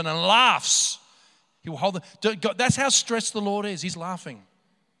from heaven and laughs. He will hold them. That's how stressed the Lord is. He's laughing.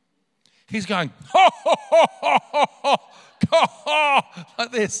 He's going, ho, ho, ho, ho, ho, ho.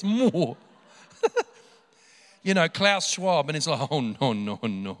 Like this, more. Klaus Schwab, and it's like, oh, no, no,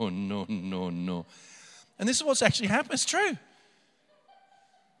 no, no, no, no. And this is what's actually happening. It's true.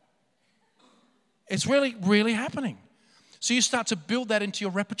 It's really, really happening. So you start to build that into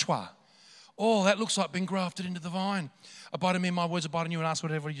your repertoire. Oh, that looks like being grafted into the vine. Abide in me, my words abide in you, and ask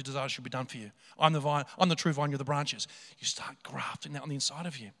whatever you desire should be done for you. I'm the vine, I'm the true vine, you're the branches. You start grafting that on the inside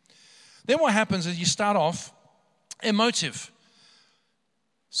of you. Then what happens is you start off emotive.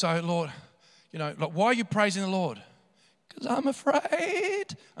 So, Lord, like, why are you praising the Lord? Because I'm afraid.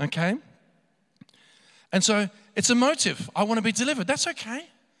 Okay? And so it's emotive. I want to be delivered. That's okay.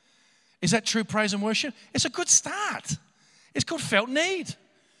 Is that true praise and worship? It's a good start. It's called felt need.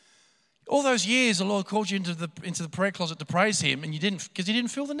 All those years, the Lord called you into the prayer closet to praise Him, and you didn't, because you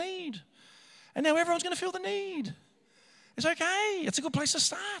didn't feel the need. And now everyone's going to feel the need. It's okay. It's a good place to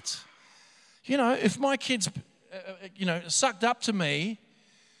start. If my kids, sucked up to me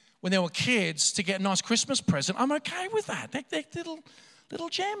when they were kids to get a nice Christmas present, I'm okay with that. They're little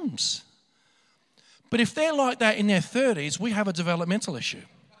gems. But if they're like that in their 30s, we have a developmental issue.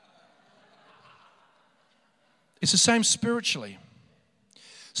 It's the same spiritually.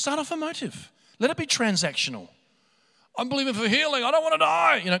 Start off emotive. Let it be transactional. I'm believing for healing. I don't want to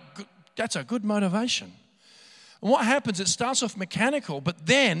die. That's a good motivation. And what happens, it starts off mechanical, but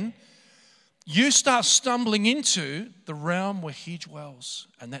then you start stumbling into the realm where He dwells,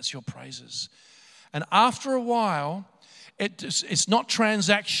 and that's your praises. And after a while, it's not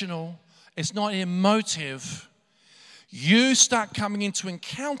transactional, it's not emotive. You start coming into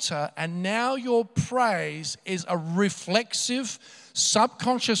encounter, and now your praise is a reflexive,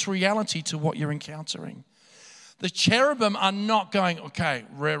 subconscious reality to what you're encountering. The cherubim are not going, okay,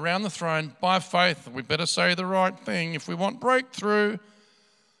 we're around the throne by faith. We better say the right thing if we want breakthrough.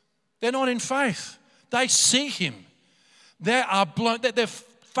 They're not in faith. They see Him. They're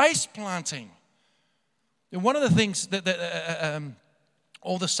face planting. And one of the things that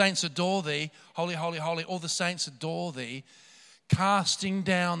all the saints adore Thee, holy, holy, holy, all the saints adore Thee, casting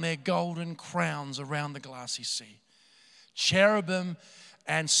down their golden crowns around the glassy sea. Cherubim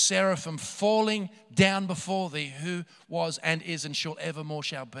and seraphim falling down before Thee, who was and is and shall evermore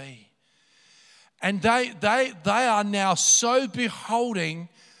shall be. And they are now so beholding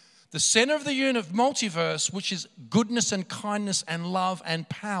the center of the multiverse, which is goodness and kindness and love and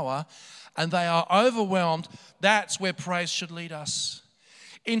power, and they are overwhelmed. That's where praise should lead us,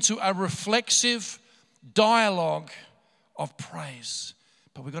 into a reflexive dialogue of praise.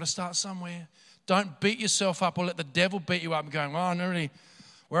 But we've got to start somewhere. Don't beat yourself up or let the devil beat you up and going, well,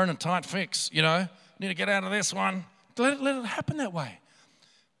 we're in a tight fix, need to get out of this one. Let it happen that way.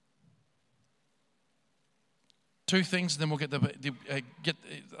 Two things, then we'll get are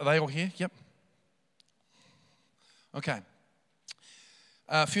they all here? Yep. Okay.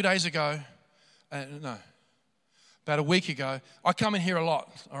 A few days ago, about a week ago, I come in here a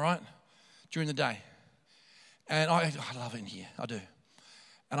lot, all right, during the day. And I love it in here, I do.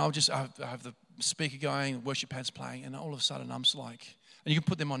 And I have the speaker going, worship pads playing, and all of a sudden I'm just like, and you can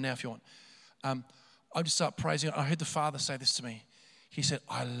put them on now if you want. I just start praising. I heard the Father say this to me. He said,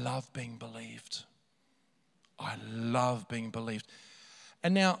 I love being believed. I love being believed.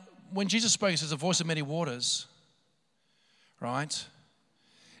 And now, when Jesus spoke, He says, the voice of many waters, right?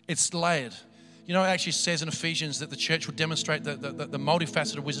 It's layered. It actually says in Ephesians that the church will demonstrate the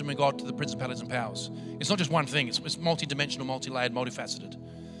multifaceted wisdom of God to the principalities and powers. It's not just one thing. It's multidimensional, multi-layered, multifaceted,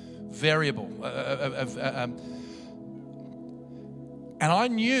 variable. And I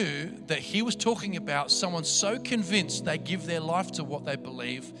knew that He was talking about someone so convinced they give their life to what they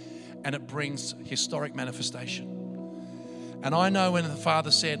believe, and it brings historic manifestation. And I know when the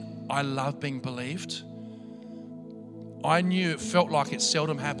Father said, I love being believed, I knew it felt like it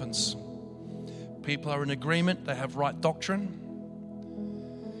seldom happens. People are in agreement, they have right doctrine,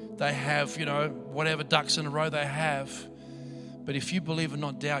 they have, whatever ducks in a row they have. But if you believe and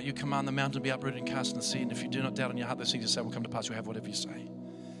not doubt, you command the mountain to be uprooted and cast in the sea. And if you do not doubt in your heart, those things you say will come to pass. You have whatever you say.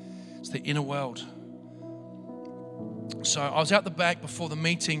 It's the inner world. So I was out the back before the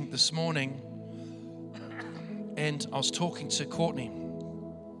meeting this morning, and I was talking to Courtney.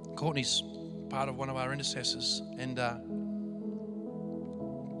 Courtney's part of one of our intercessors, and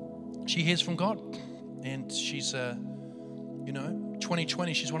she hears from God. And she's,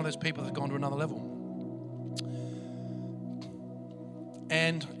 2020, she's one of those people that's gone to another level.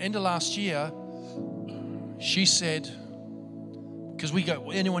 And end of last year, she said, because we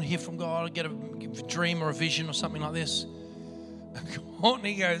go, anyone hear from God, get a dream or a vision or something like this?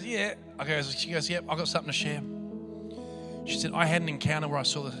 Courtney goes, yeah. She goes, yeah, I've got something to share. She said, I had an encounter where I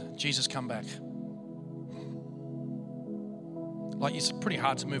saw Jesus come back. Like, it's pretty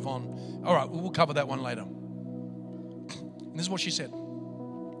hard to move on. All right, we'll cover that one later. And this is what she said.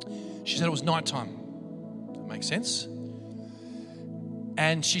 She said it was nighttime. That makes sense.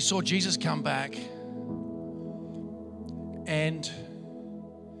 And she saw Jesus come back. And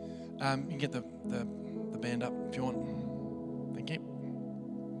you can get the band up if you want. Thank you.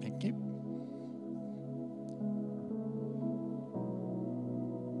 Thank you.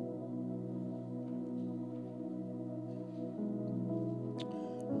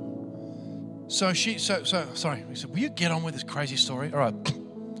 Sorry. We said, will you get on with this crazy story? All right.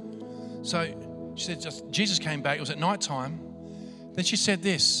 So she said, Jesus came back. It was at night time. Then she said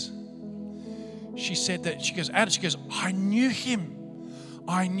this. She said that, she goes, I knew him.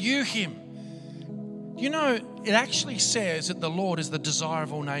 You know, it actually says that the Lord is the desire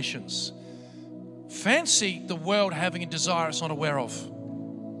of all nations. Fancy the world having a desire it's not aware of.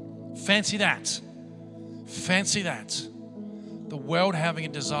 Fancy that. The world having a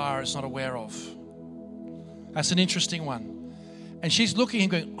desire it's not aware of. That's an interesting one. And she's looking at him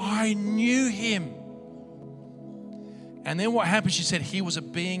going, I knew him. And then what happened, she said, he was a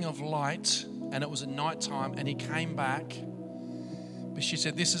being of light, and it was at night time, and he came back. But she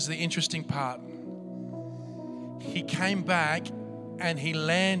said, this is the interesting part. He came back, and he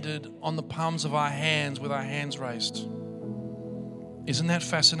landed on the palms of our hands with our hands raised. Isn't that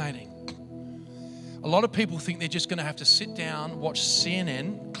fascinating? A lot of people think they're just going to have to sit down, watch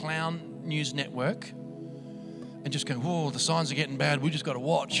CNN, Clown News Network, and just go, whoa, the signs are getting bad. We just got to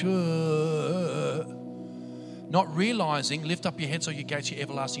watch. Not realizing, lift up your head so your gates, your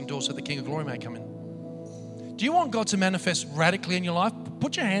everlasting door, so the King of Glory may come in. Do you want God to manifest radically in your life?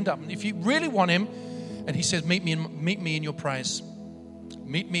 Put your hand up. If you really want him, and he says, meet me in your praise.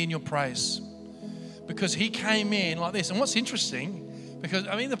 Meet me in your praise. Because he came in like this. And what's interesting, because,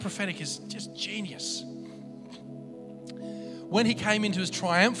 the prophetic is just genius. When he came into his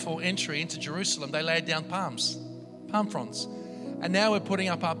triumphal entry into Jerusalem, they laid down palm fronds. And now we're putting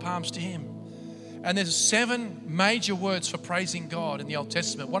up our palms to him. And there's 7 major words for praising God in the Old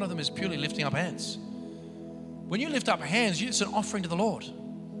Testament. One of them is purely lifting up hands. When you lift up hands, it's an offering to the Lord.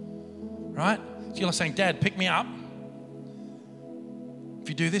 Right? So you're like saying, Dad, pick me up. If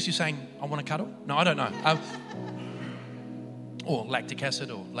you do this, you're saying, I want to cuddle? No, I don't know. Or lactic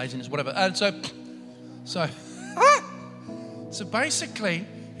acid or laziness, whatever. And so basically,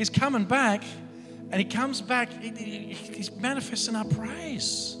 he's coming back, and he comes back, he's manifesting our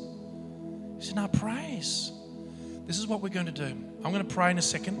praise. He's in our praise. This is what we're going to do. I'm going to pray in a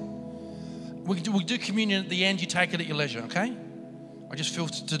second. We'll do communion at the end. You take it at your leisure, okay? I just feel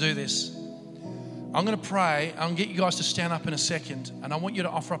to do this. I'm going to pray. I'm going to get you guys to stand up in a second, and I want you to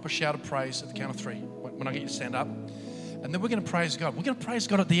offer up a shout of praise at the count of 3 when I get you to stand up. And then we're going to praise God. We're going to praise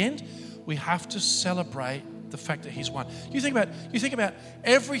God at the end. We have to celebrate the fact that he's won. You think about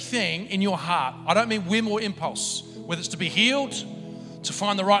everything in your heart. I don't mean whim or impulse, whether it's to be healed, to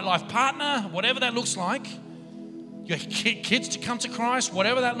find the right life partner, whatever that looks like, your kids to come to Christ,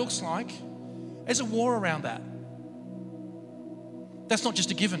 whatever that looks like. There's a war around that. That's not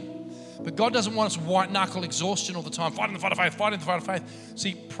just a given. But God doesn't want us white knuckle exhaustion all the time, fighting the fight of faith, fighting the fight of faith.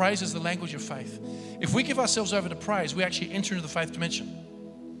 See, praise is the language of faith. If we give ourselves over to praise, we actually enter into the faith dimension.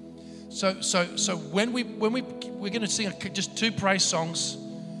 So when we're going to sing just 2 praise songs,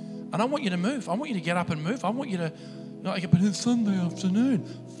 and I want you to move. I want you to get up and move. I want you to, but it's Sunday afternoon.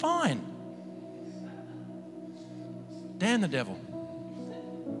 Fine. Damn the devil.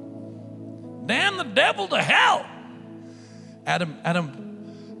 Damn the devil to hell. Adam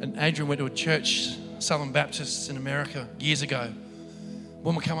and Adrian went to a church, Southern Baptists in America years ago.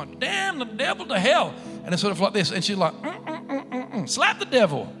 Woman come up, damn the devil to hell. And it's sort of like this. And she's like, slap the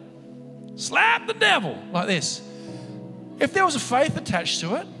devil. Slap the devil. Like this. If there was a faith attached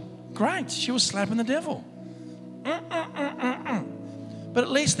to it, great. She was slapping the devil. But at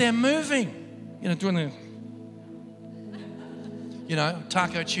least they're moving. Doing the,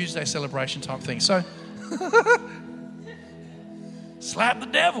 Taco Tuesday celebration type thing. So, slap the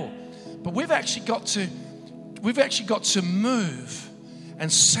devil. But we've actually got to move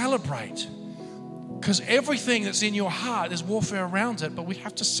and celebrate, because everything that's in your heart, there's warfare around it, but we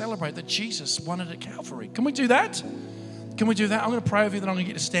have to celebrate that Jesus won it at Calvary. Can we do that? I'm going to pray over you, then I'm going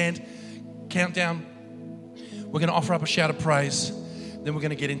to get to stand. countdown. We're going to offer up a shout of praise. Then we're going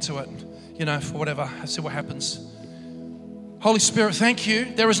to get into it, for whatever. See what happens. Holy Spirit, thank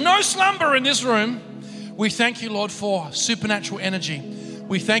you. There is no slumber in this room. We thank you, Lord, for supernatural energy.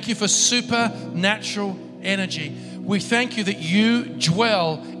 We thank you for supernatural energy. We thank you that you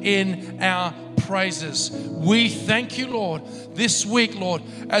dwell in our praises. We thank you, Lord, this week, Lord,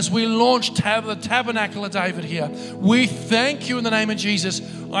 as we launch the Tabernacle of David here. We thank you in the name of Jesus.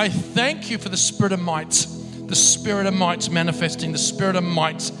 I thank you for the Spirit of might. The Spirit of might's manifesting. The Spirit of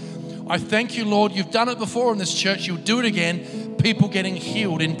might. I thank you, Lord. You've done it before in this church. You'll do it again. People getting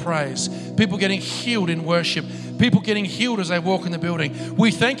healed in praise. People getting healed in worship. People getting healed as they walk in the building.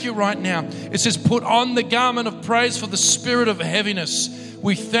 We thank you right now. It says, put on the garment of praise for the spirit of heaviness.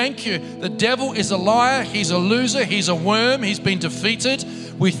 We thank you. The devil is a liar. He's a loser. He's a worm. He's been defeated.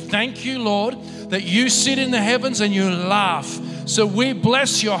 We thank you, Lord, that you sit in the heavens and you laugh. So we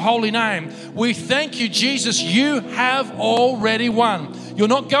bless your holy name. We thank you, Jesus. You have already won. You're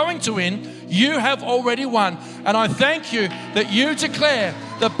not going to win. You have already won. And I thank you that you declare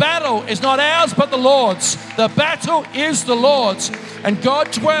the battle is not ours but the Lord's. The battle is the Lord's. And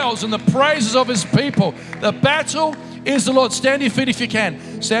God dwells in the praises of his people. The battle is the Lord. Stand to your feet if you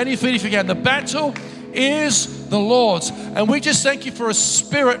can. Stand to your feet if you can. The battle is the Lord's. And we just thank you for a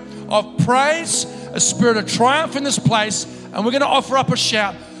spirit of praise, a spirit of triumph in this place. And we're going to offer up a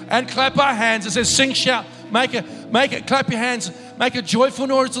shout and clap our hands. It says sing, shout, make it, clap your hands, make a joyful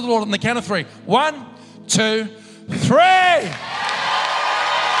noise to the Lord on the count of 3. 1, 2, 3.